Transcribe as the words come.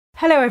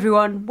Hello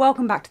everyone,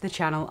 welcome back to the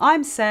channel.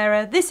 I'm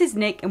Sarah, this is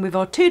Nick, and with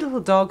our two little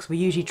dogs we're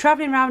usually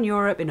travelling around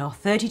Europe in our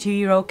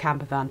 32-year-old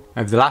camper van.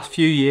 Over the last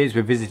few years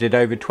we've visited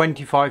over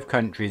 25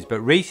 countries, but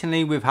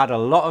recently we've had a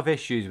lot of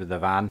issues with the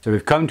van, so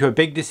we've come to a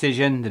big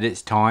decision that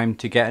it's time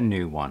to get a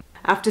new one.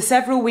 After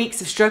several weeks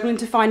of struggling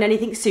to find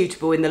anything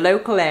suitable in the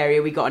local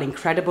area, we got an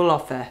incredible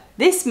offer.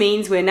 This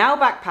means we're now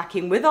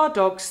backpacking with our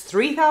dogs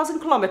 3,000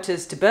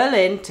 kilometres to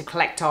Berlin to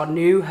collect our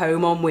new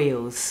home on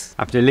wheels.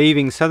 After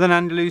leaving southern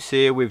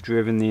Andalucia, we've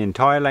driven the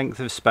entire length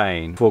of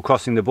Spain before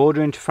crossing the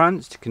border into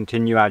France to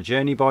continue our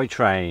journey by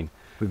train.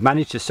 We've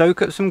managed to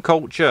soak up some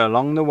culture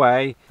along the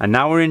way, and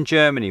now we're in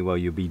Germany, where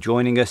you'll be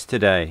joining us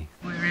today.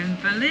 We're in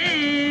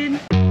Berlin!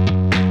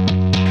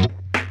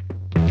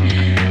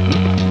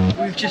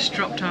 We've just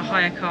dropped our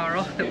hire car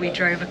off that we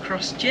drove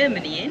across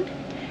Germany in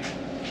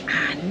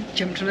and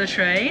jumped on a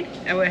train,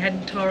 and we're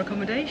heading to our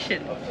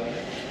accommodation.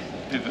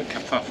 Bit of a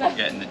kerfuffle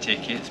getting the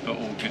tickets, but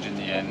all good in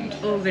the end.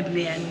 All good in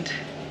the end.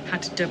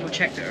 Had to double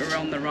check that we were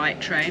on the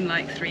right train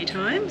like 3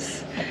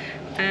 times,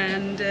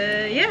 and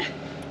yeah,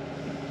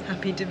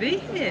 happy to be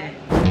here.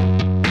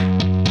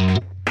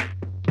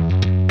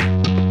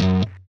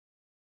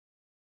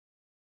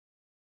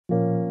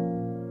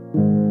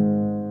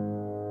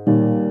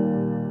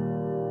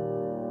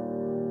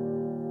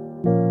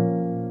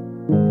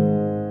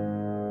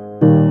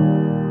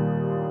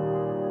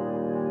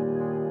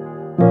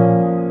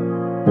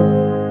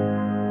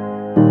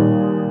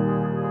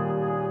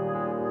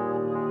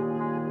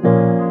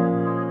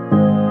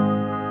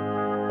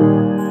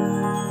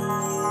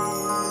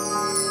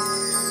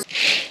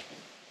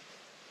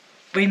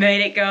 We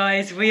made it,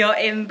 guys. We are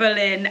in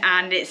Berlin,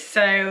 and it's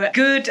so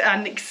good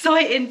and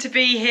exciting to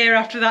be here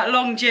after that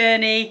long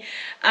journey.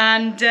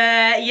 And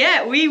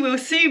yeah, we will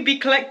soon be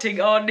collecting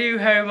our new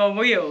home on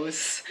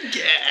wheels.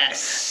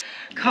 Yes!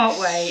 Can't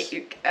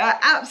wait.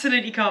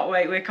 Absolutely can't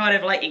wait. We're kind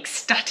of like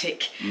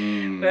ecstatic,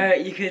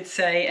 you could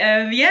say.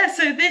 Yeah,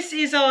 so this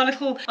is our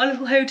little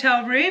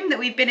hotel room that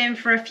we've been in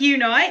for a few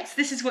nights.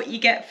 This is what you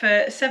get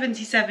for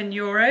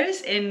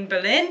 €77 in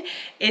Berlin.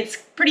 It's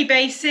pretty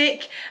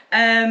basic,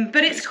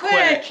 but it's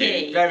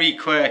quirky. Very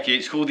quirky.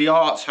 It's called the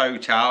Arts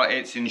Hotel.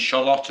 It's in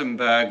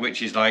Charlottenburg,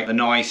 which is like the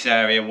nice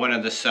area, one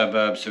of the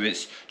suburbs, so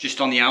it's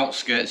just on the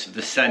outskirts of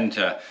the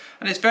centre.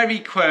 And it's very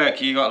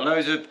quirky. You've got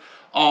loads of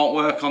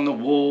artwork on the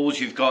walls.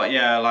 You've got,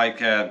 yeah,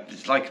 like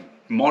it's like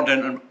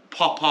modern and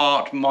pop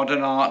art,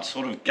 modern art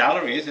sort of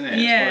gallery, isn't it?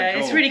 Yeah,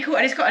 it's really cool,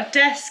 and it's got a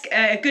desk,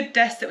 a good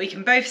desk that we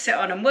can both sit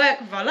on and work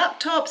with our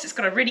laptops. It's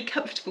got a really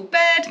comfortable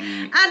bed,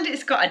 and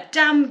it's got a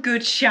damn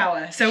good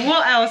shower. So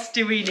what else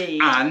do we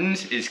need?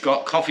 And it's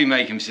got coffee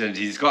making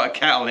facilities. It's got a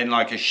kettle in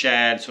like a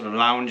shared sort of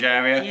lounge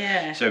area.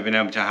 Yeah. So we've been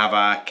able to have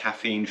our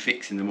caffeine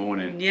fix in the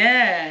morning.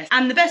 Yeah.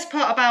 And the best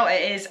part about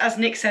it is, as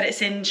Nick said,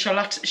 it's in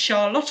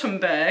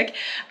Charlottenburg,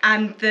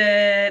 and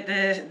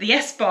the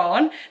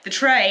S-Bahn, the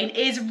train,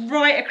 is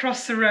right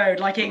across the road.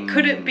 Like, it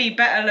couldn't be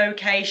better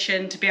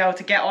location to be able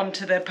to get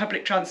onto the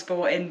public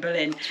transport in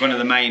Berlin. It's one of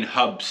the main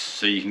hubs,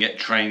 so you can get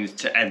trains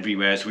to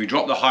everywhere. So we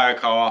dropped the hire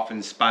car off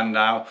in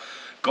Spandau,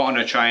 got on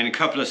a train, a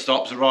couple of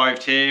stops,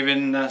 arrived here,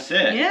 and that's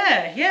it.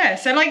 Yeah, yeah.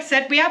 So like I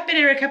said, we have been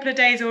here a couple of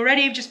days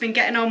already. We've just been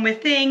getting on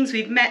with things.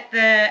 We've met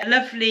the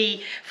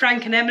lovely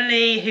Frank and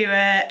Emily who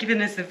are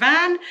giving us the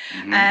van.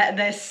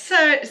 They're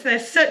such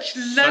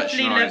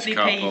lovely, nice lovely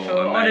couple,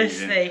 people, amazing.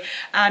 honestly.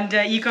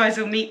 And you guys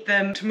will meet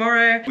them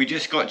tomorrow. We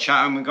just got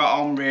chatting, we got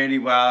on really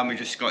well, and we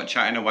just got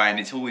chatting away, and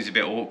it's always a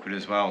bit awkward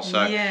as well.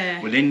 So yeah,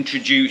 we'll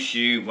introduce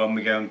you when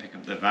we go and pick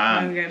up the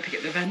van. I'm going to pick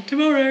up the van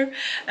tomorrow.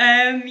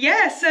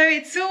 Yeah, so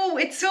it's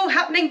all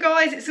happening,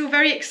 guys. It's all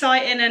very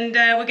exciting, and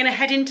we're going to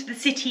head into the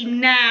city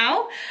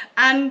now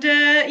and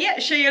yeah,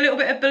 show you a little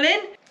bit of Berlin.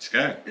 Let's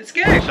go. Let's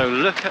go. So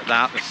look at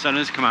that, the sun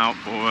has come out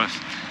for us.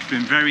 It's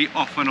been very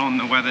off and on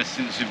the weather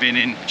since we've been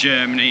in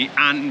Germany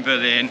and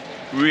Berlin.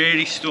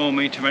 Really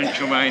stormy,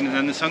 torrential rain, and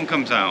then the sun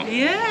comes out.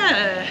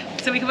 Yeah,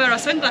 so we can wear our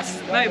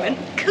sunglasses at the moment.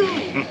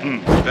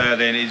 Cool.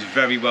 Berlin is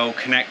very well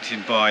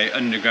connected by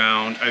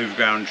underground,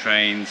 overground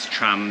trains,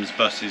 trams,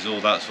 buses,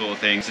 all that sort of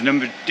thing. There's a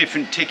number of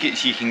different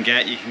tickets you can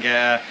get. You can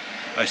get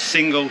a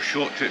single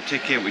short trip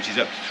ticket, which is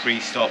up to 3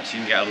 stops. You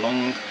can get a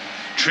long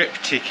trip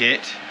ticket,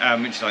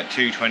 which is like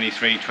 $2.20,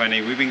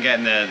 $3.20. We've been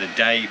getting the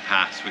day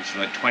pass, which is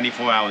like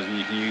 24 hours, and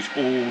you can use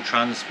all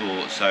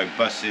transport, so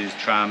buses,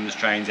 trams,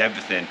 trains,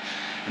 everything.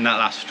 And that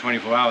lasts for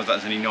 24 hours.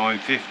 That's only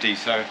 $9.50,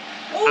 so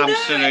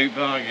absolute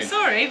bargain.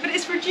 Sorry, but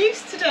it's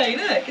reduced today.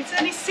 Look, it's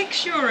only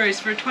 €6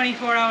 for a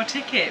 24-hour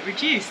ticket.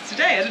 Reduced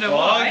today. I don't know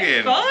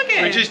why.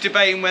 Bargain. We're just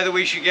debating whether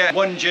we should get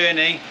one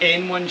journey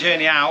in, one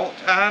journey out,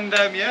 and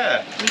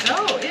yeah.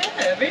 Result,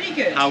 yeah, really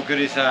good. How good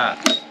is that?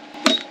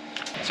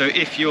 So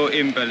if you're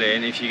in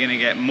Berlin, if you're going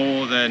to get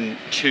more than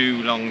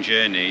 2 long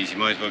journeys, you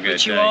might as well get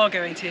Which a day. you are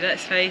going to,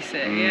 let's face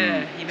it,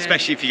 yeah. You know.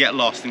 Especially if you get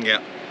lost and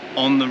get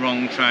on the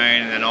wrong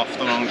train and then off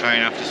the wrong train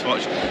after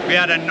Swatch. We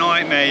had a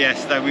nightmare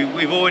yesterday.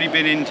 We've already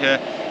been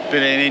into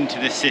Berlin, into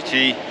the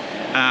city,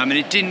 and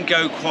it didn't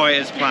go quite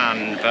as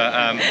planned,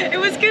 but it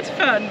was good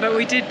fun, but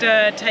we did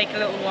take a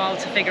little while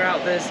to figure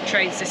out the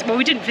train system. Well,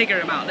 we didn't figure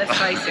them out, let's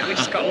face it, we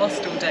just got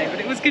lost all day, but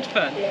it was good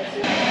fun.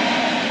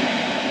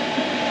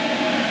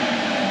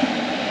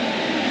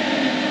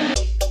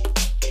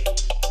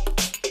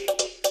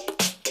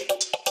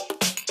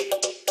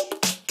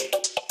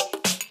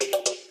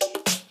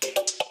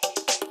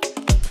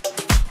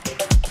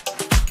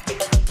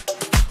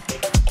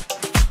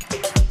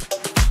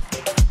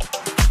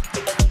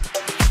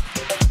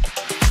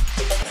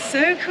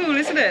 So cool,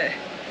 isn't it?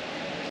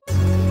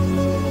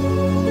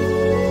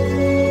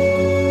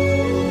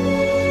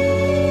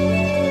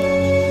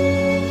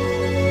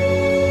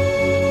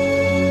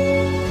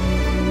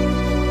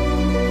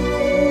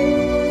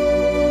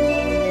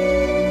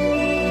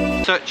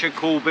 Such a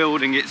cool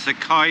building. It's the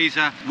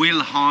Kaiser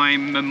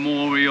Wilhelm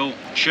Memorial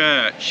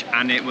Church,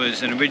 and it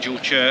was an original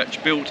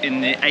church built in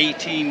the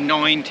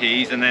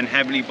 1890s and then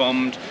heavily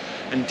bombed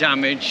and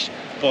damaged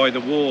by the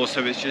war,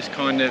 so it's just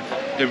kind of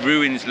the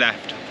ruins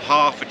left,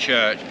 half a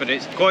church. But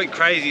it's quite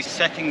crazy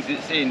settings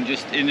it's in,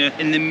 just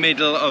in the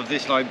middle of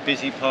this like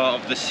busy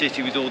part of the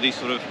city with all these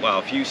sort of, well,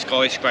 a few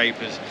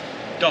skyscrapers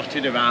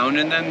dotted around,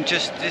 and then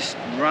just this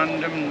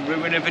random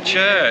ruin of a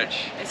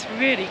church. It's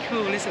really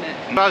cool, isn't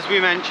it? As we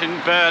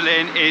mentioned,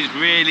 Berlin is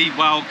really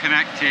well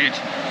connected.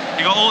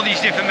 You've got all these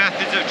different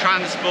methods of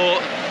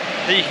transport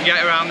that you can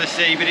get around the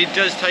sea, but it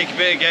does take a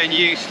bit of getting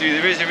used to.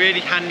 There is a really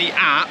handy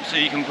app, so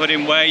you can put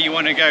in where you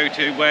want to go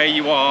to, where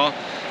you are,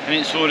 and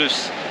it sort of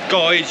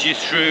guides you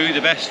through.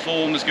 The best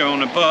forms go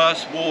on a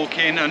bus,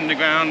 walking,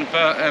 underground,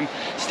 but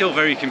still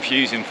very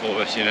confusing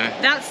for us, you know.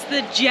 That's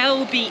the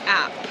Gelbi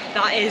app.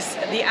 That is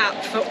the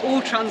app for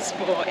all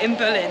transport in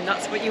Berlin.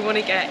 That's what you want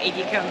to get if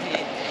you come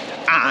here.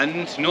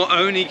 And not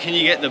only can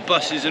you get the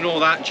buses and all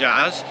that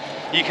jazz,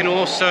 you can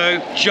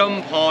also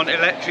jump on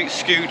electric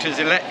scooters,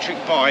 electric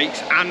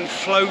bikes, and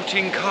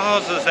floating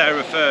cars, as they're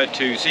referred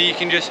to. So you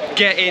can just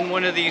get in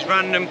one of these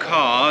random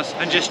cars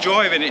and just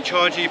drive it. It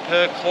charges you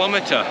per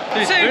kilometre.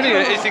 It's so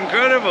brilliant. cool. It's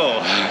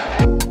incredible.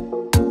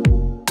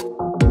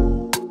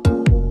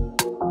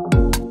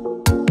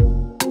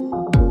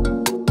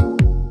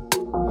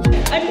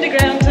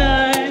 Underground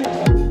time.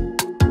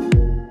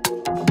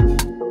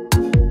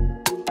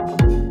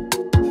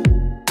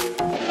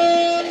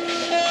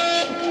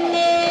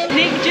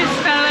 Nick just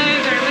fell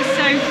over, it was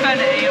so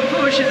funny.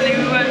 Unfortunately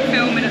we weren't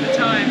filming at the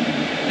time.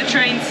 The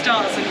train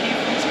starts and he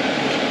falls.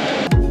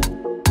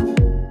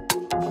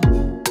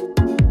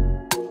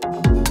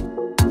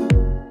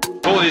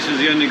 Oh, this was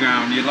the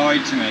underground. You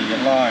lied to me, you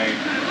lied.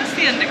 It was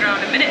the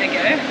underground a minute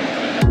ago.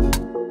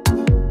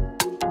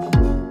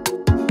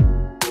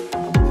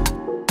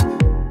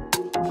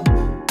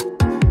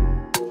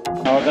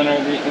 I don't know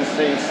if you can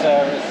see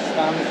Sarah's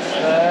stance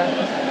there.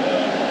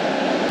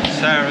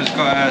 Sarah's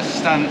got her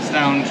stance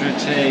down to a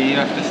T. You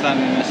have to stand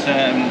in a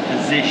certain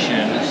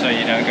position so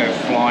you don't go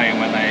flying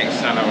when they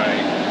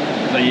accelerate.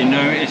 So you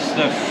notice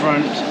the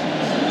front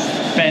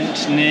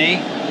bent knee.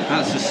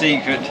 That's the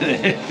secret to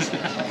this.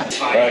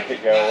 Work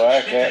it, girl,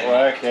 work it,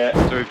 work it.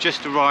 So we've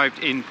just arrived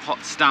in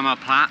Potsdamer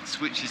Platz,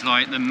 which is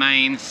like the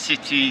main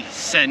city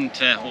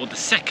centre, or the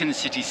second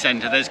city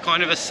centre. There's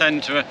kind of a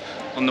centre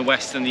on the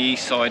west and the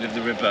east side of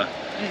the river.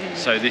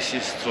 So this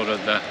is sort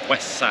of the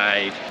west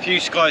side. A few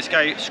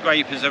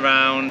skyscrapers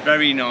around,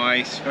 very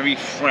nice, very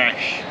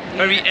fresh,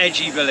 very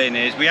edgy Berlin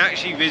is. We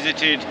actually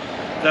visited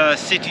the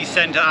city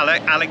centre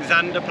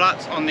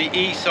Alexanderplatz on the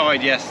east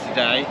side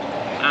yesterday.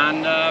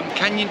 And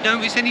can you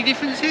notice any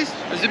differences?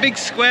 There's a big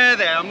square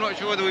there. I'm not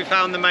sure whether we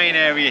found the main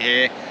area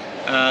here,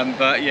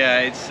 but yeah,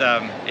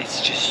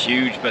 it's just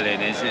huge.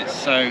 Berlin is. It's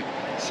so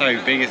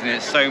big, isn't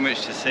it? So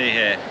much to see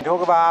here.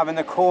 Talk about having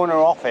the corner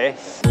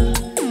office.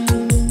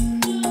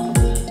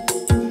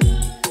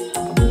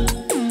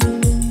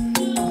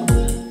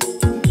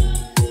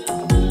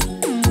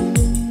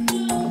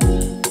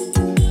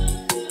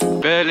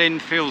 Berlin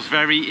feels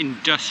very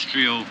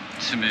industrial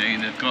to me.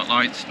 They've got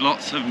like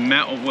lots of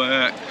metal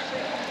work.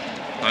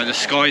 Like the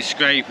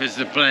skyscrapers,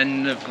 the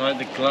blend of like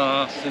the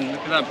glass, and look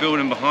at that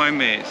building behind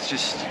me. It's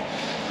just,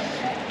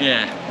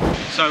 yeah.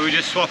 So we're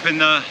just swapping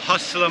the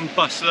hustle and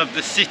bustle of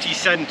the city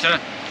centre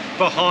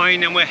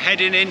behind, and we're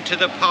heading into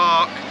the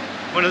park,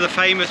 one of the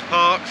famous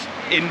parks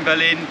in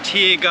Berlin,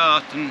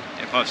 Tiergarten,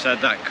 if I've said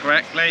that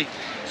correctly.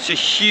 It's a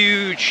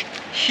huge,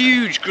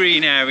 huge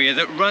green area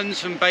that runs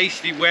from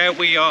basically where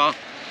we are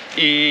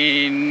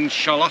in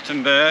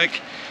Charlottenburg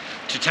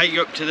to take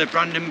you up to the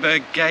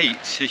Brandenburg Gate.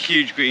 It's a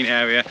huge green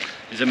area.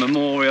 There's a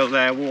memorial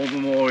there, war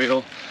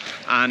memorial,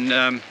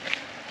 and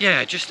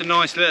yeah, just a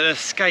nice little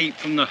escape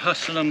from the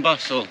hustle and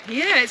bustle.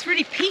 Yeah, it's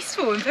really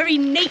peaceful and very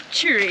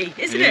naturey,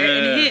 isn't it,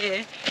 in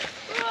here?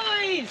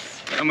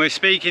 Nice. And we're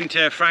speaking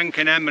to Frank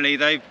and Emily.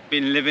 They've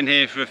been living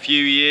here for a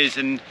few years,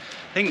 and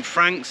I think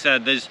Frank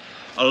said there's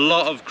a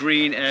lot of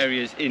green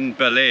areas in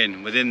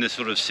Berlin within the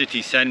sort of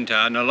city centre,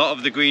 and a lot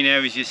of the green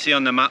areas you see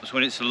on the maps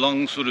when it's a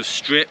long sort of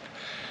strip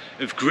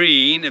of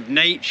green, of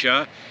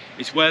nature,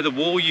 it's where the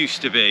wall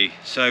used to be.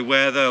 So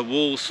where the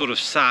wall sort of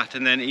sat,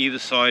 and then either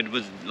side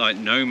was like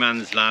no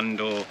man's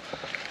land, or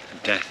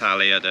Death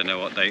Alley, I don't know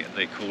what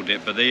they called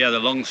it, but the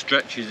long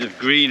stretches of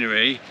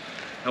greenery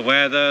are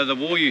where the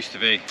wall used to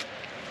be.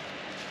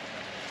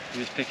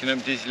 He's picking up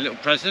Dizzy's little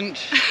present.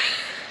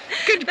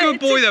 Good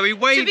boy though, he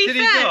waited till he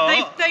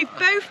got. They've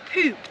both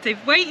pooped.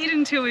 They've waited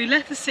until we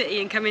left the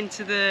city and come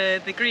into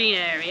the green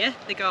area,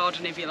 the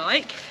garden if you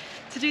like,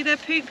 to do their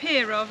poop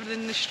here rather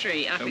than the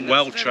street. I think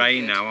well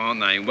trained now, aren't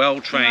they?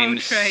 Well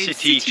trained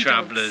city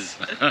travellers.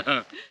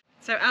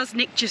 So as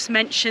Nick just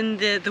mentioned,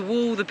 the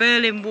wall, the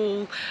Berlin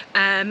Wall,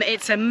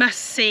 it's a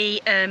must-see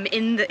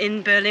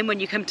in Berlin when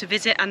you come to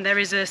visit, and there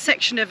is a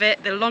section of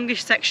it, the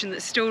longest section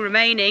that's still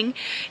remaining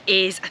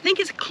is, I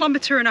think it's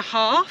 1.5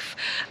 kilometres,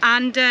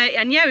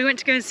 and yeah, we went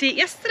to go and see it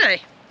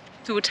yesterday.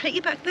 So we'll take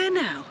you back there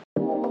now.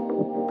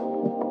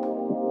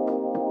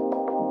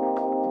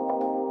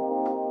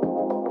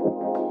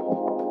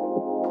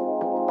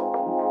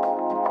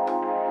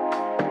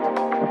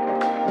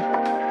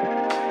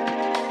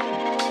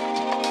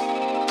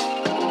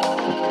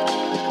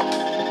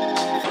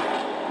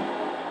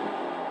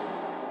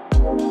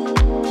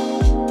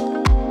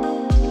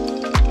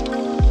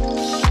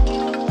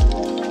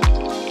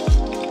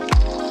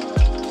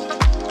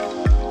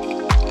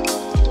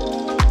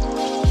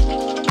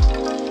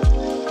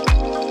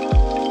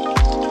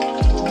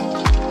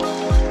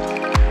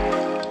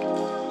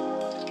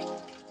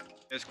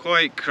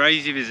 Quite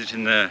crazy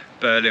visiting the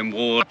Berlin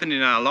Wall. It happened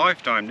in our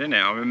lifetime, didn't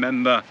it? I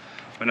remember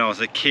when I was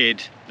a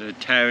kid, the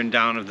tearing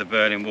down of the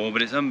Berlin Wall,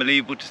 but it's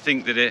unbelievable to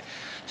think that it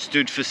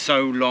stood for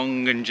so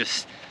long and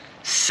just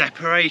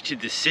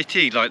separated the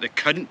city, like the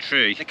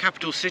country. The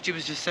capital city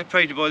was just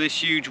separated by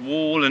this huge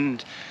wall,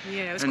 and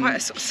yeah, it was quite a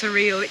sort of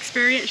surreal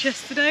experience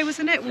yesterday,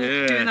 wasn't it?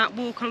 Doing that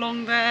walk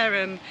along there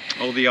and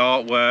all the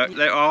artwork.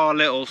 There are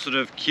little sort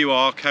of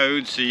QR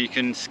codes, so you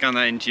can scan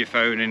that into your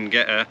phone and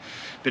get a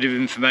bit of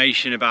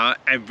information about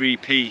every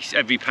piece,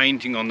 every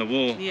painting on the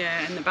wall.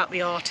 Yeah, and about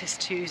the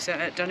artist who's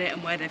done it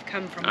and where they've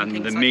come from and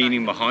things the like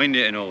meaning that. behind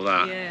it and all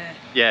that. Yeah.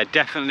 Yeah,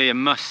 definitely a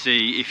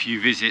must-see if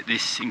you visit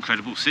this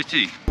incredible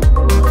city.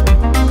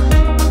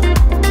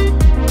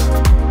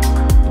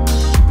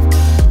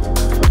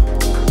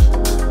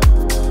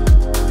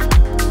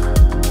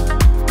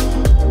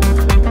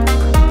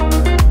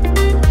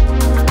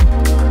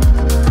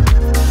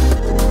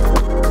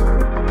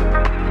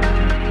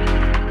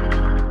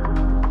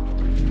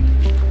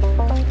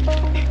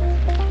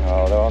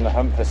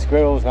 For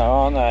squirrels now,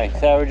 aren't they?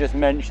 Sarah just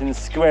mentioned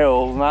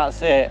squirrels and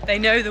that's it. They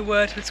know the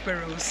word for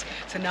squirrels,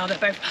 so now they're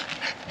both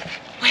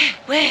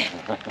where?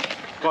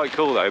 Quite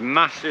cool though,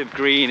 massive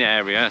green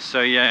area,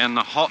 so yeah, on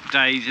the hot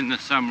days in the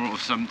summer or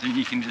something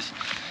you can just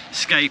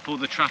escape all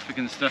the traffic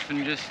and stuff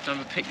and just have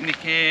a picnic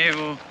here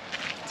or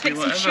take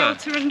some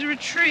shelter under a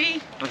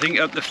tree. I think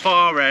up the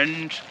far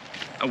end,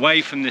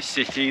 away from the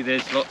city,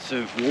 there's lots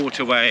of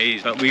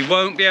waterways, but we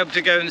won't be able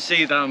to go and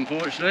see that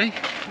unfortunately.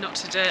 Not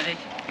today.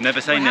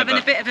 Never say never. We're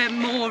having a bit of a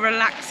more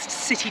relaxed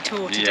city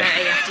tour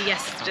today after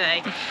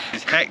yesterday.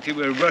 It's hectic,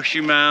 we're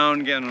rushing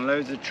around, getting on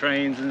loads of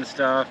trains and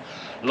stuff.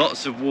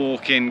 Lots of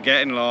walking,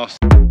 getting lost.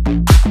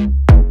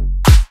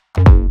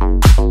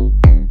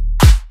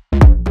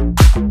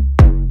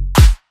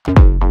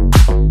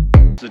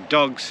 The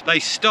dogs, they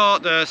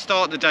start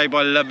the day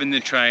by loving the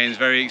trains,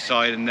 very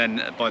excited, and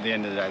then by the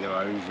end of the day they're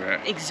over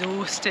it.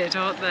 Exhausted,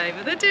 aren't they?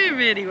 But they're doing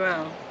really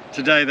well.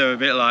 Today they were a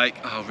bit like,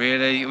 oh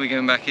really, are we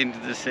going back into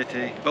the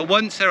city? But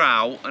once they're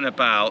out and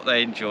about,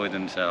 they enjoy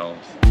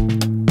themselves.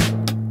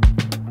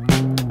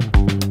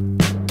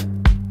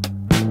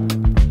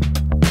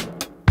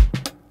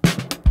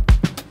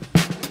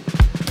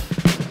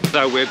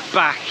 So we're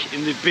back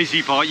in the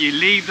busy part. You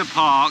leave the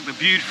park, the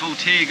beautiful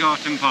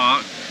Tiergarten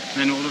Park, and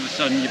then all of a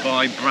sudden you're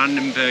by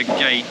Brandenburg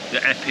Gate,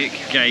 the epic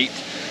gate,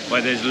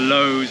 where there's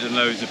loads and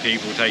loads of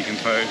people taking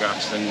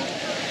photographs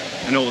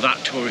and all that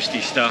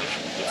touristy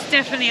stuff. It's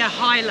definitely a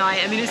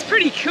highlight. I mean, it's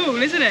pretty cool,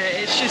 isn't it?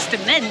 It's just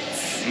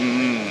immense.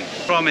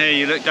 From here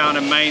you look down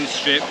a main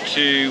strip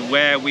to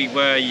where we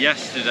were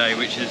yesterday,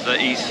 which is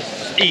the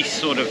east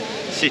sort of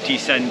city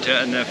centre,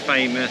 and the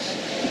famous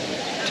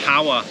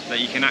tower that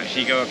you can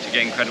actually go up to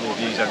get incredible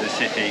views over the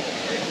city.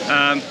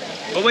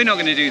 But we're not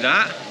going to do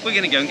that. We're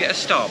going to go and get a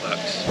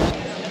Starbucks.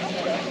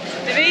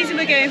 The reason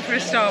we're going for a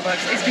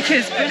Starbucks is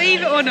because,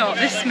 believe it or not,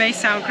 this may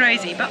sound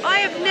crazy, but I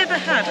have never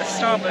had a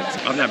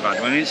Starbucks. I've never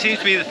had one. It seems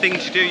to be the thing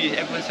to do.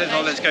 Everyone says,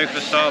 oh, let's go for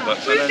a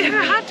Starbucks. We've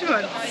never had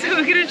one, so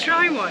we're going to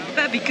try one.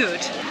 That'd be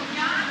good.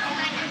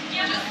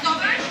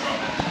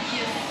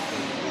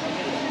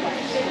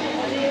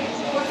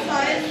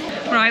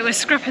 Right, we're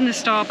scrapping the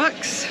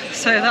Starbucks,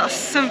 so that's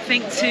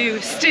something to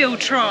still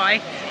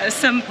try at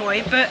some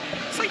point, but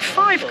it's like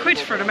 £5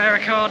 for an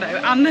Americano,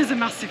 and there's a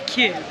massive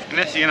queue.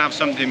 Unless you're going to have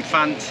something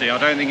fancy, I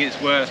don't think it's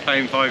worth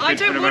paying £5 for an Americano.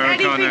 I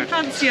don't want anything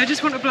fancy, I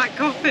just want a black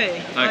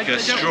coffee. Like a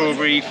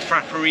strawberry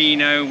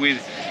frappuccino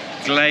with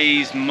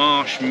glazed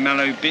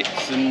marshmallow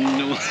bits and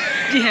all.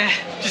 Yeah.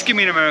 Just give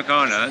me an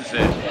Americano, that's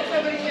it.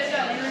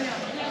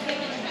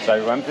 So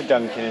we went for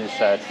Dunkin'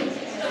 instead.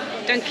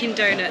 Dunkin'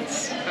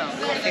 Donuts. Well,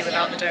 coffee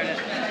without the donut.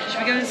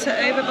 Should we go and sit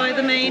over by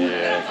the main,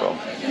 yeah, go on.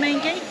 The main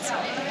gate?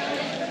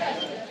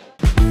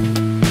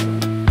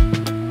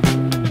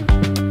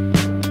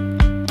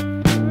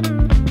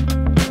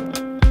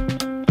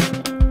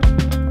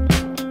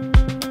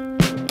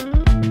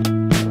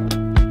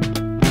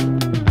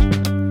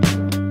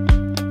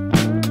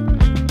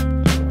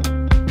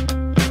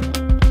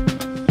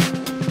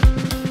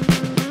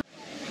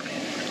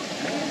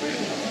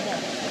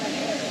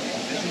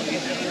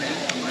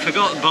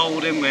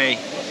 didn't we?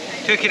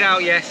 Took it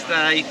out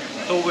yesterday,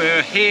 thought we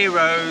were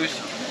heroes.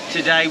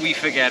 Today we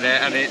forget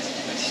it, and it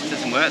just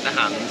doesn't work, the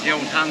hands. The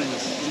old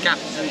hands,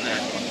 gaps, isn't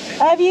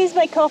there? I've used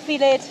my coffee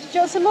lid. Do you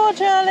want some more,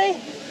 Charlie?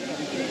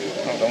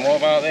 Hold on, what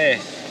about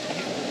this?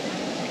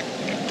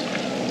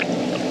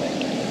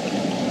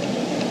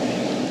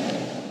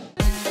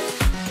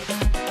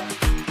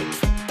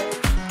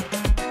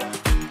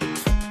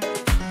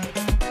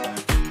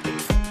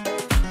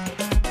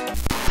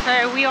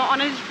 So we are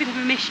on a little bit of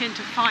a mission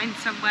to find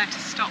somewhere to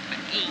stop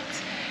and eat.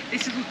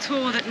 This little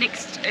tour that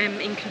Nick's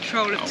in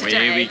control of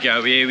today. Here we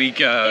go, here we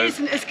go.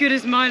 Isn't as good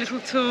as my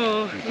little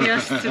tour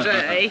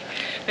yesterday.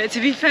 But to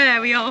be fair,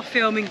 we are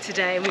filming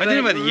today. And we I don't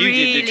know whether you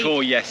did the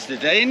tour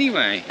yesterday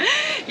anyway.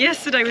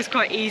 Yesterday was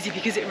quite easy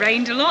because it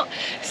rained a lot.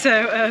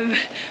 So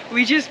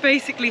we just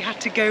basically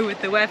had to go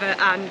with the weather,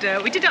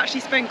 and we did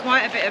actually spend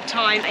quite a bit of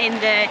time in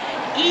the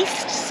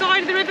east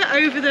side of the river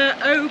over the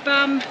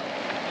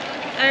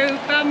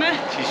Obama.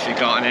 She's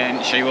forgotten it,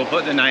 and she will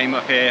put the name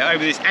up here,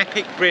 over this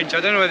epic bridge.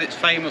 I don't know whether it's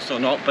famous or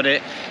not, but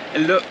it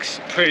looks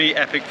pretty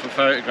epic for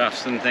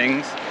photographs and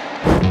things.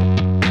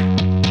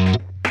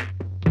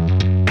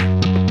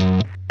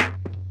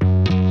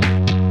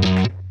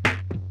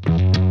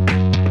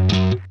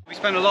 We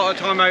spent a lot of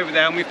time over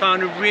there, and we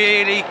found a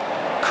really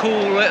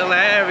cool little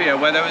area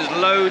where there was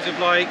loads of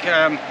like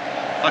a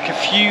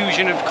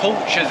fusion of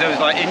cultures. There was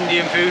like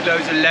Indian food,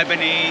 loads of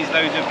Lebanese,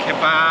 loads of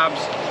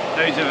kebabs,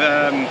 loads of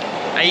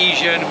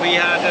Asian. We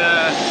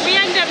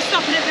ended up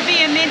stopping at the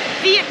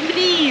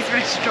Vietnamese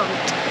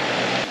restaurant.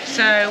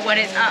 So when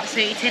it's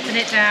absolutely tipping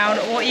it down,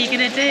 what are you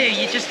going to do?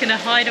 You're just going to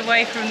hide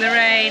away from the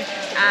rain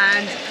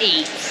and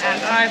eat.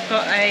 And I've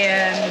got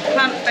a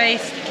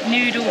plant-based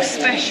noodle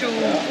special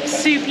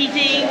soupy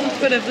thing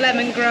full of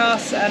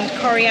lemongrass and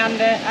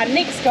coriander. And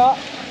Nick's got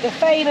the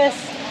famous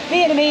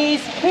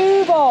Vietnamese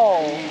poo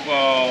bowl.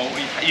 Well,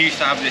 we used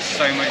to have this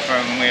so much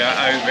fun when we were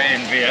over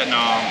in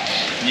Vietnam.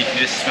 And you can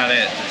just smell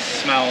it, the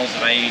smells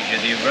of Asia,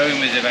 the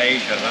aromas of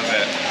Asia, I love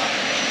it.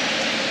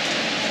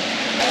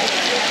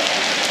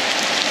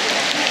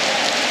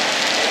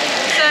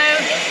 So,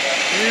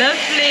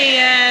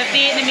 lovely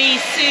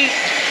Vietnamese soup,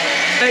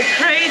 but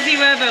crazy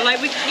weather.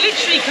 Like, we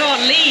literally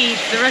can't leave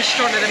the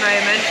restaurant at the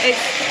moment.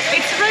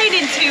 It's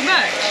raining too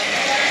much.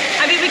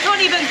 I mean, we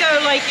can't even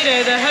go, like, you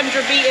know, the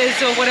 100 meters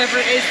or whatever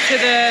it is to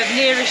the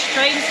nearest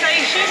train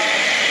station.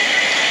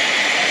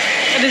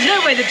 And there's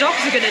no way the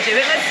dogs are going to do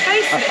it, let's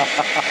face it.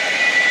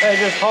 They're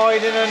just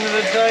hiding under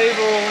the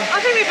table. I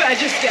think we better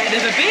just get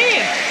another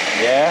beer.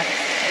 Yeah.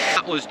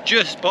 That was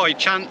just by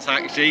chance,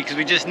 actually, because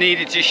we just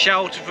needed to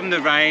shelter from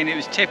the rain. It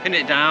was tipping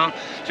it down.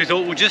 So we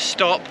thought we'll just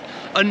stop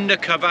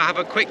undercover, have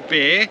a quick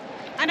beer.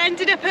 And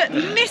ended up at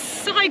Miss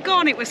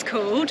Saigon, it was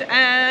called,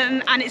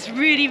 and it's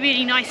really,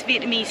 really nice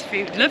Vietnamese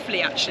food.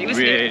 Lovely, actually,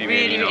 wasn't it?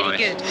 Really nice.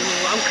 Good.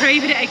 Ooh, I'm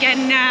craving it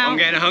again now. I'm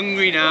getting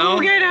hungry now. Oh,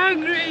 I'm getting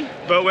hungry.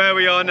 But where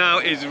we are now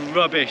is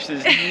rubbish.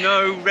 There's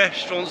no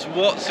restaurants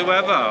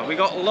whatsoever. We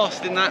got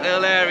lost in that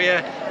little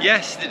area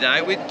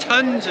yesterday with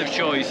tons of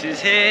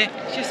choices here.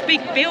 Just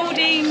big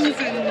buildings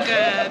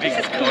and big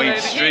this is cool wide over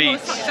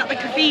streets. here. Is that the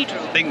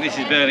cathedral? I think this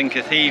is Berlin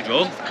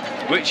Cathedral,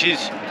 which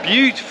is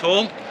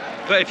beautiful.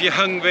 But if you're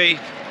hungry,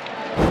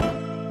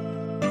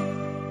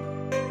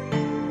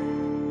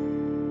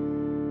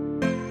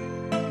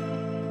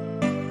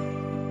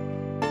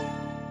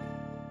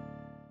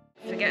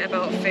 forget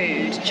about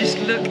food, just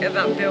look at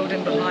that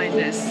building behind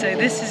us. So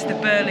this is the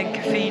Berlin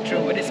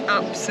Cathedral, and it's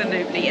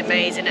absolutely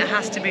amazing. It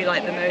has to be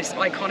like the most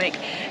iconic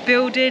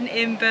building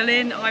in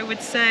Berlin, I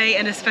would say,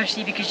 and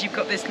especially because you've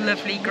got this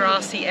lovely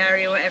grassy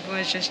area where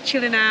everyone's just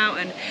chilling out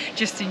and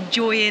just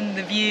enjoying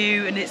the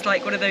view, and it's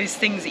like one of those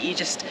things that you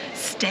just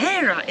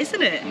stare at,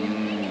 isn't it?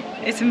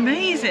 It's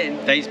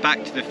amazing. Dates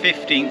back to the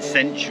 15th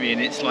century, and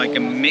it's like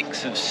a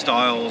mix of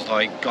styles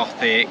like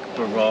Gothic,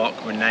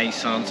 Baroque,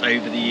 Renaissance.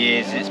 Over the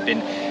years it's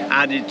been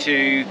added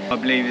to. I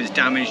believe it's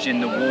damaged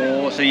in the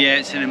war. So yeah,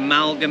 it's an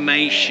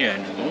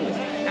amalgamation.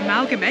 Ooh.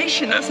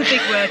 Amalgamation, that's a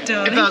big word,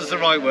 darling. If that's the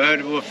right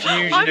word, or a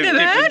fusion I've of never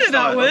different heard of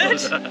that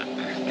styles. word. I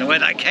don't know where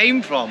that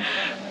came from.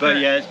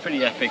 But yeah, it's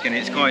pretty epic, and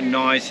it's quite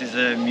nice. There's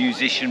a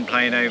musician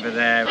playing over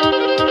there.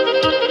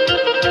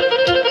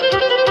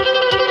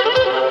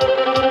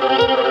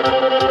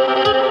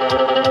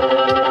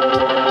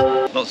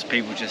 Lots of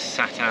people just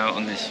sat out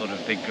on this sort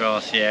of big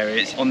grassy area.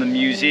 It's on the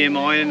museum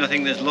island. I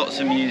think there's lots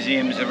of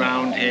museums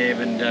around here,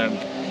 and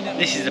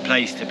this is the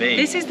place to be.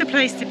 This is the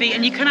place to be,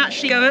 and you can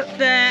actually go up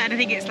there, and I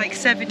think it's like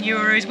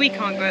 €7. We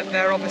can't go up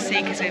there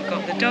obviously because we've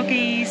got the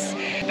doggies,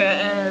 but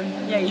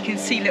yeah, you can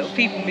see little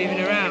people moving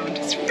around.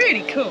 It's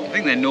really cool. I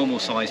think they're normal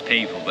sized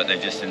people, but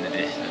they're just in the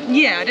distance.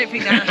 Yeah, I don't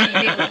think they're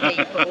actually little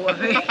people.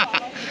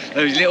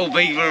 Those little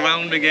people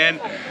around again.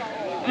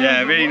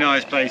 Yeah, really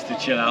nice place to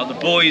chill out. The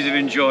boys are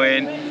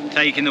enjoying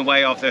taking the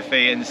weight off their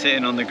feet and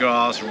sitting on the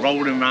grass,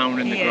 rolling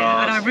around in the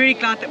grass. And I'm really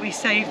glad that we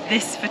saved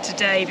this for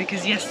today,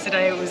 because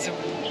yesterday it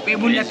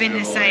wouldn't have been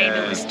the same.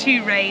 Yeah. It was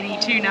too rainy,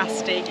 too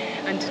nasty,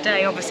 and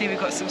today obviously we've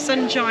got some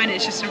sunshine.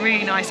 It's just a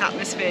really nice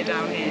atmosphere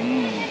down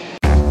here.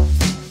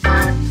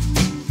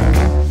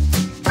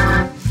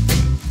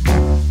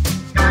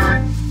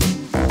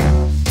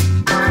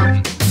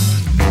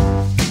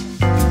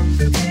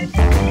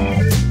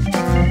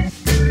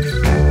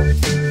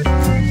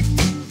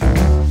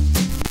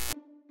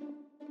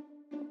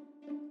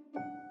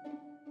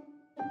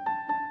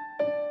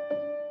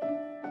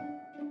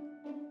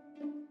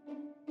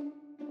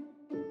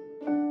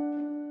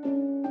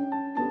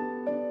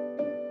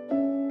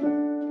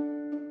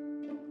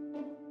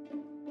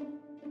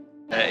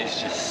 there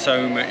is just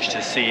so much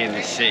to see in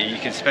this city. You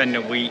can spend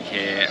a week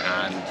here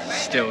and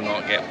still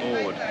not get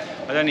bored.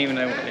 I don't even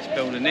know what this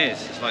building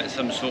is. It's like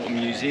some sort of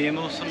museum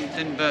or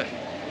something, but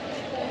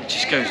it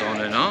just goes on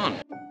and on.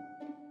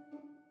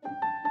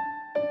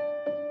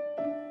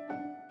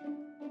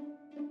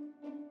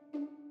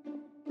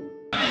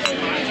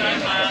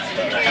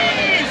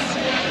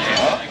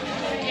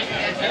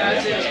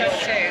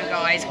 So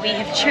guys, we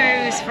have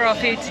chose for our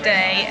food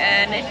today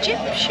an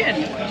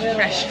Egyptian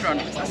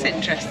restaurant. That's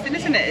interesting,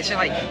 isn't it? It's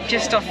like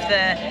just off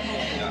the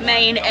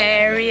main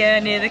area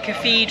near the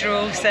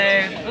cathedral,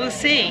 so we'll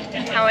see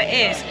how it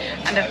is.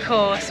 And of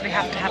course we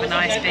have to have a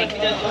nice big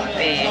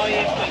beer.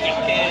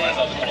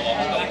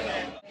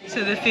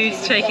 So the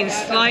food's taking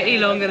slightly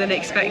longer than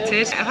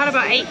expected. I've had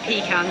about 8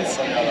 pecans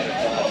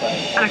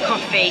and a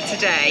coffee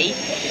today.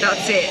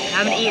 That's it,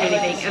 I haven't eaten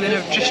anything, and then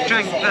I've just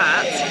drank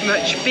that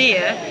much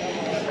beer.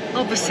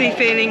 Obviously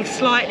feeling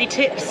slightly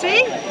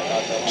tipsy,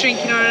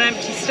 drinking on an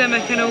empty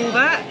stomach and all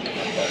that.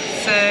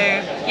 So,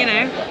 you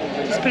know,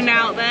 just putting it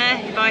out there,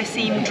 if I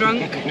seem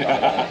drunk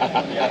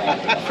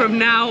from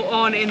now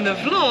on in the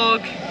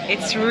vlog,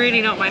 it's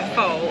really not my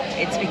fault.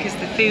 It's because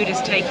the food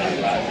is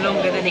taking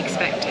longer than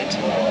expected.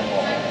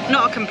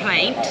 Not a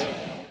complaint.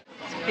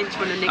 Pinch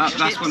one of Nick's chips.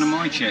 That's one of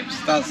my chips.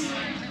 That's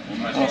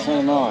one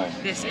of mine.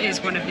 This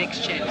is one of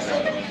Nick's chips.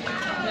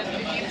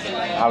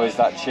 How is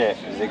that chip?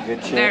 Is it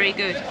good chip? Very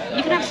good.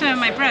 You can have some of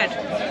my bread.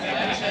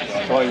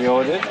 What have you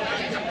ordered?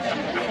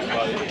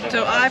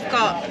 So I've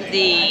got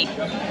the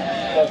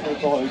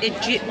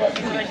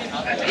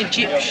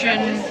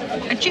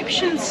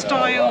Egyptian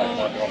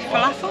style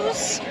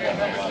falafels,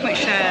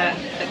 which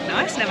look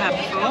nice, never had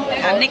before.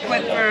 And Nick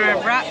went for a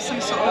wrap,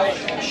 some sort of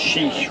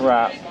Sheesh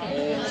wrap,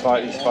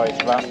 slightly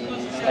spiced wrap.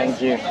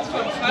 Thank you.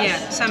 Yeah,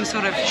 some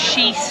sort of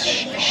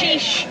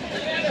sheesh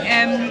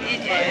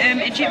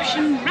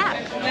Egyptian wrap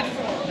with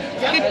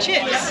good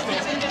chips.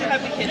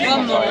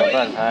 One more.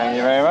 Thank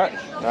you very much.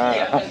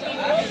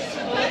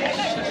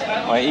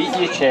 Right, eat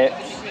your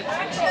chips,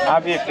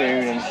 have your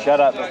food, and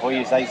shut up before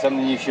you say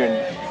something you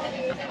shouldn't.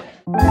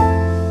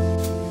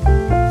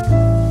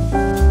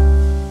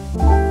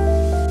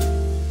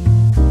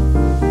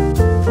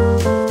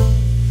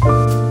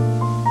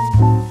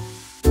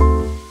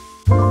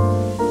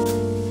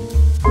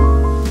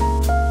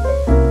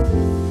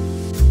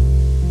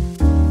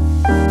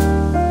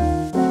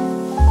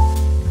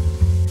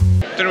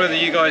 I don't know whether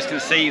you guys can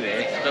see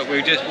this, but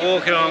we're just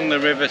walking along the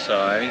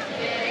riverside.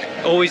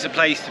 Always a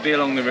place to be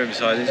along the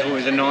riverside. There's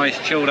always a nice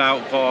chilled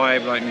out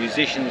vibe, like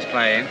musicians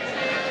playing.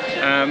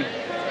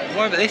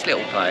 Why about this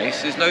little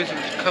place? There's loads of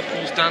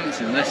couples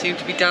dancing. They seem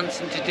to be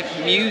dancing to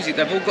different music.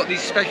 They've all got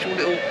these special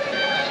little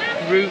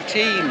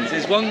routines.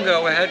 There's one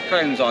girl with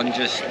headphones on,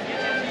 just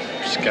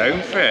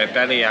going for it,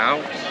 belly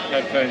out,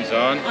 headphones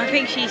on. I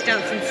think she's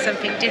dancing to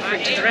something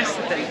different to the rest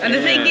of them. And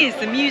the thing is,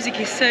 the music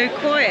is so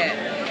quiet.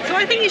 So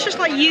I think it's just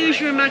like use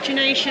your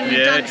imagination and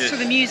dance to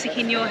the music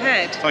in your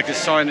head. It's like a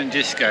silent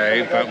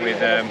disco, but with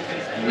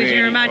really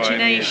your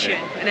imagination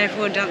and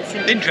everyone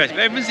dancing. Interesting,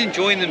 but everyone's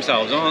enjoying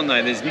themselves, aren't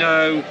they? There's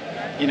no,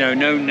 you know,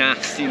 no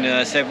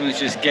nastiness. Everyone's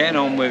just getting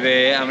on with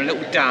it, having a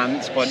little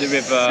dance by the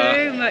river.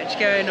 So much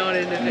going on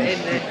in the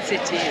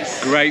city.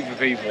 It's great for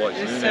people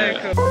watching. It's so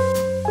cool.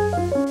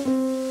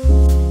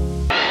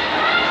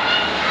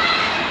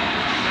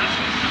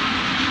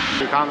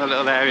 We found a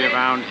little area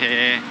around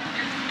here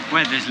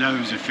where there's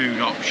loads of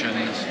food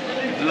options,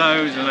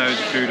 loads and loads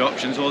of food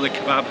options, all the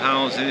kebab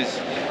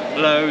houses,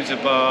 loads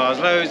of bars,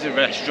 loads of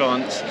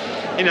restaurants.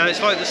 You know,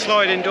 it's like the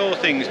sliding door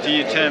things. Do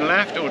you turn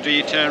left or do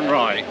you turn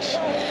right?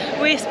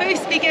 We're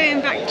supposed to be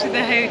going back to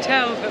the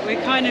hotel, but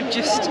we're kind of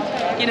just,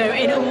 you know,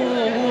 in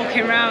awe,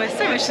 walking around. There's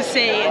so much to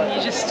see,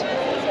 and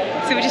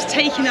so we're just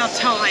taking our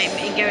time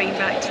in going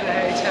back to the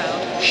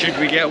hotel. Should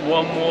we get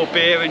one more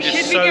beer and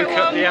just soak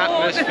up the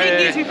atmosphere? The thing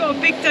is, we've got a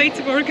big day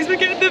tomorrow because we're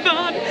getting the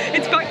van.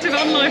 It's back to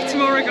van life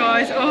tomorrow,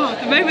 guys. Oh,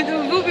 the moment that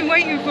we've all been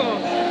waiting for.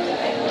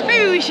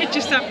 Maybe we should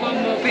just have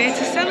one more beer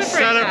to celebrate.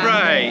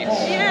 Celebrate.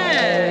 That.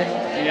 Yeah.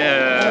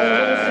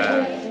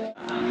 Yeah.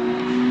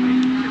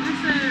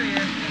 This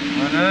area.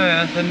 I know,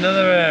 that's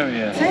another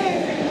area. So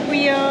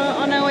we are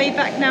on our way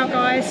back now,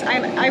 guys,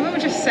 and I will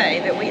just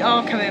say that we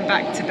are coming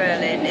back to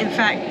Berlin. In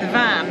fact, the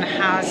van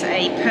has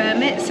a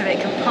permit so it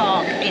can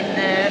park in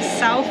the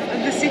south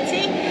of the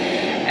city.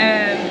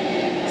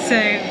 So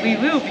we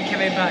will be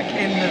coming back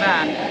in the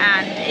van,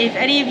 and if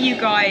any of you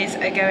guys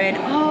are going,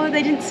 oh,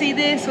 they didn't see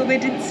this or they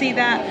didn't see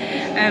that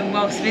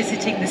whilst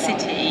visiting the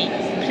city,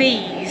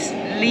 please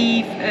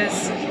leave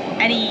us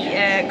any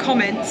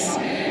comments,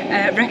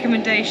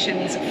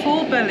 recommendations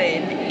for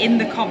Berlin in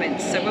the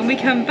comments, so when we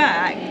come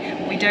back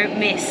we don't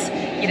miss,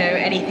 you know,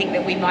 anything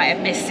that we might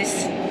have missed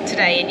this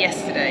today and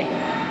yesterday.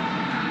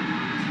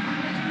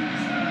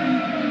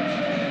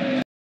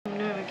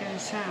 No, we're going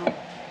south.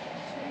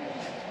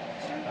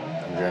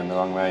 I'm going the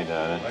wrong way,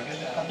 darling.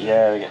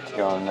 Yeah, we get to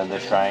go on another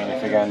train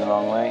if we're going the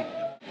wrong way.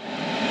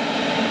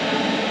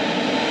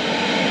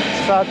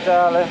 Sad,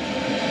 darling.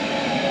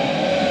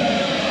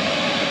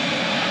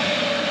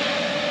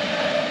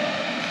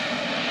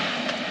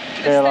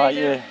 Feel like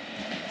you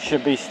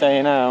should be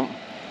staying out.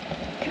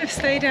 Could have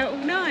stayed out all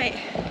night.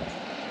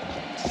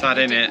 Sad,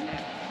 innit?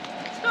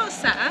 It's not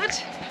sad.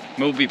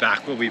 We'll be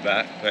back, but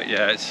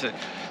yeah, it's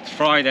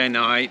Friday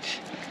night.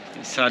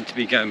 It's sad to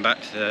be going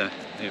back to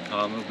the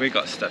apartment. We've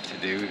got stuff to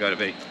do. We've got to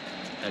be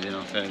heading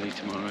off early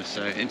tomorrow,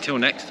 so until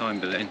next time,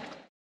 Berlin.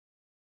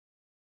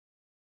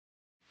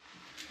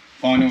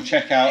 Final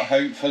checkout,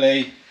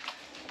 hopefully.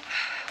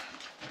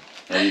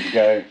 There you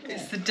go.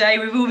 It's the day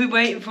we've all been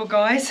waiting for,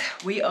 guys.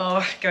 We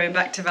are going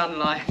back to van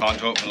life. Can't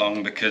talk for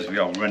long because we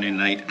are running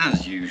late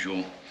as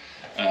usual.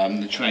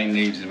 The train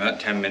leaves in about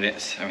 10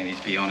 minutes. We need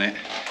to be on it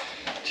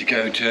to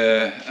go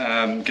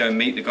and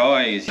meet the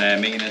guys. They're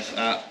meeting us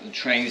at the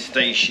train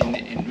station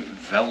in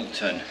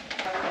Velten.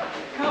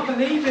 Can't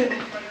believe it.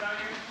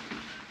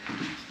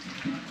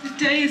 The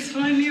day has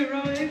finally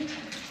arrived.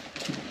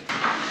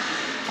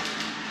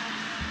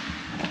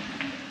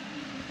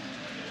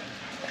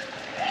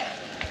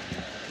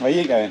 Where are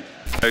you going?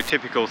 So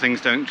typical, things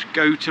don't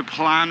go to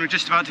plan. We're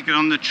just about to get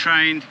on the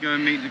train to go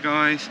and meet the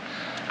guys,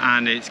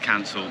 and it's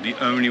cancelled. The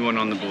only one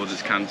on the board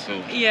that's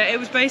cancelled. Yeah, it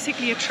was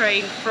basically a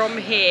train from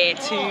here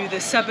to the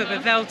suburb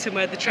of Velten,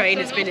 where the train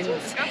has been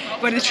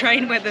where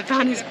the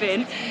van has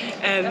been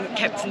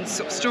kept in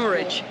sort of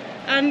storage.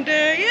 And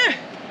yeah,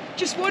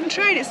 just one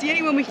train. It's the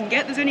only one we can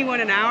get. There's only one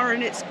an hour,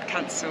 and it's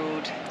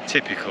cancelled.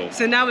 Typical.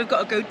 So now we've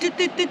got to go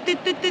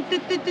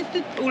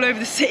all over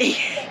the city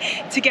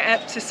to get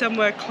up to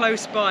somewhere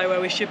close by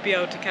where we should be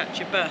able to catch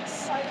a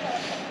bus.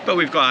 But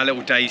we've got our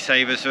little day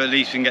saver, so at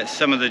least we can get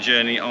some of the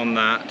journey on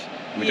that.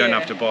 We don't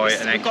have to buy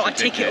an extra ticket. We've got a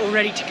ticket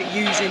already to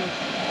use in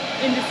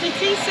the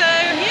city, so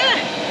yeah,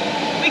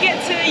 we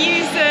get to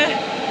use the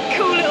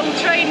cool little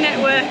train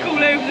network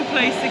all over the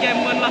place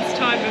again one last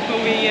time before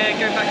we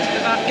go back to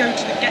the van,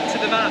 get to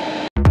the van.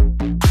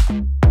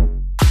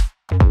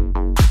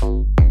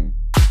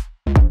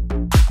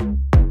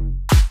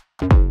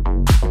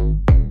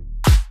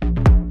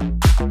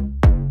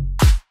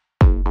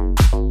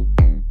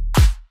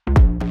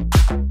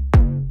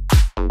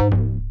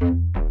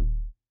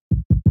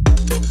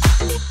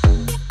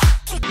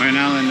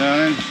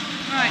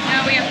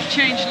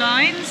 Change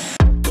lines.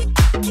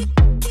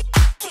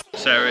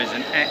 Sarah is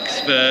an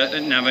expert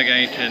at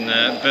navigating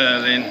the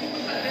Berlin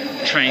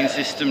train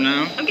system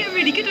now. I'm getting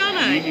really good, aren't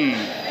I?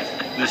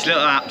 This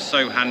little app's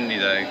so handy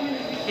though.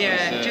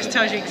 Yeah, it just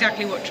tells you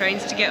exactly what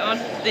trains to get on.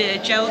 The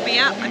Gelby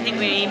app, I think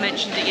we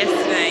mentioned it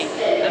yesterday,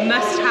 a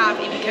must-have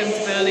if you come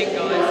to Berlin,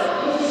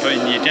 guys. Put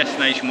in your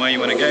destination where you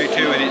want to go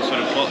to, and it sort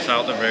of plots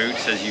out the route,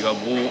 says you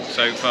got to walk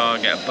so far,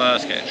 get a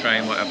bus, get a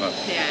train, whatever.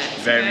 Yeah.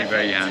 Very,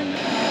 very handy.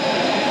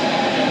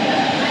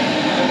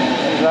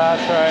 Our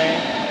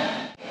train.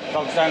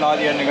 Dogs don't like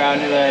the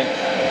underground, do they?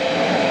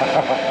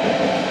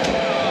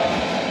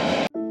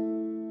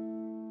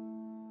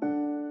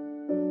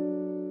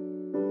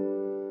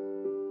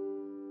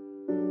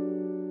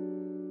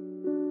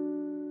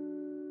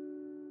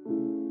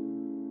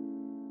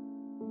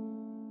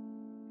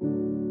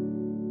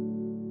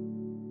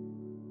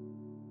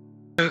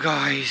 So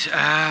guys,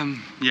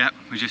 yeah,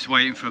 we're just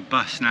waiting for a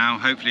bus now.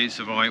 Hopefully it's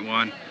the right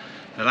one.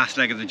 The last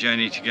leg of the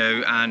journey to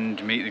go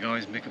and meet the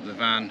guys and pick up the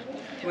van.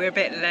 We're a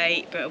bit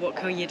late, but what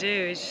can you do?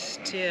 It's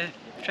just, yeah,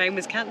 train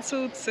was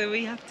cancelled, so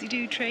we have to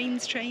do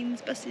trains,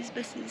 buses.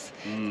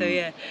 So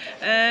yeah,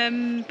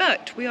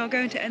 but we are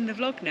going to end the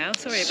vlog now.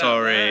 Sorry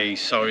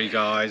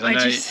guys. I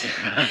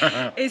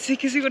know. It's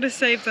because we want to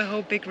save the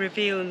whole big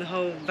reveal and the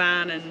whole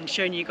van and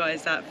showing you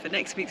guys that for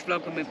next week's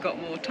vlog when we've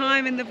got more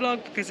time in the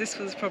vlog, because this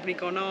one's probably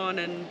gone on,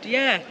 and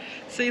yeah,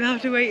 so you'll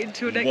have to wait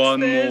until next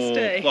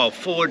Thursday. Well,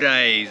 4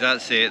 days.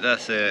 That's it.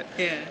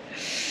 Yeah.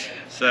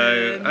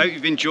 So I hope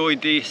you've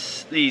enjoyed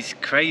these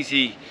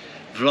crazy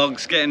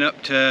vlogs getting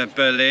up to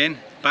Berlin,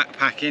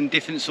 backpacking,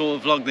 different sort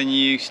of vlog than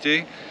you used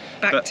to.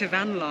 Back to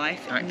van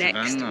life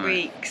next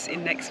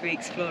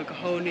week's vlog. A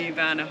whole new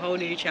van, a whole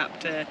new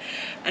chapter,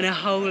 and a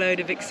whole load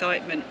of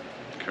excitement.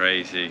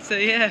 Crazy. So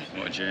yeah.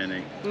 What a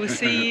journey. We'll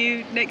see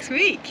you next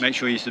week. Make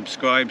sure you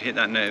subscribe, hit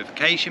that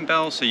notification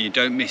bell so you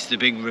don't miss the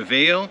big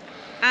reveal.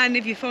 And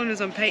if you're following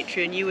us on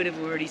Patreon, you would have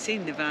already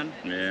seen the van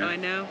by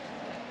now.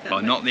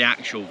 Well, not the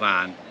actual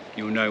van.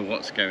 You'll know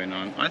what's going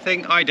on.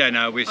 I don't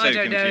know, we're so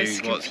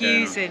confused. It's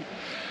confusing.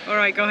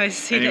 Alright guys,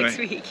 see you next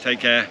week. Take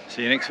care,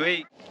 see you next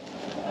week.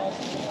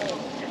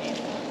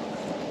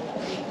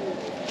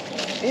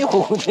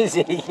 Eeuw, dat is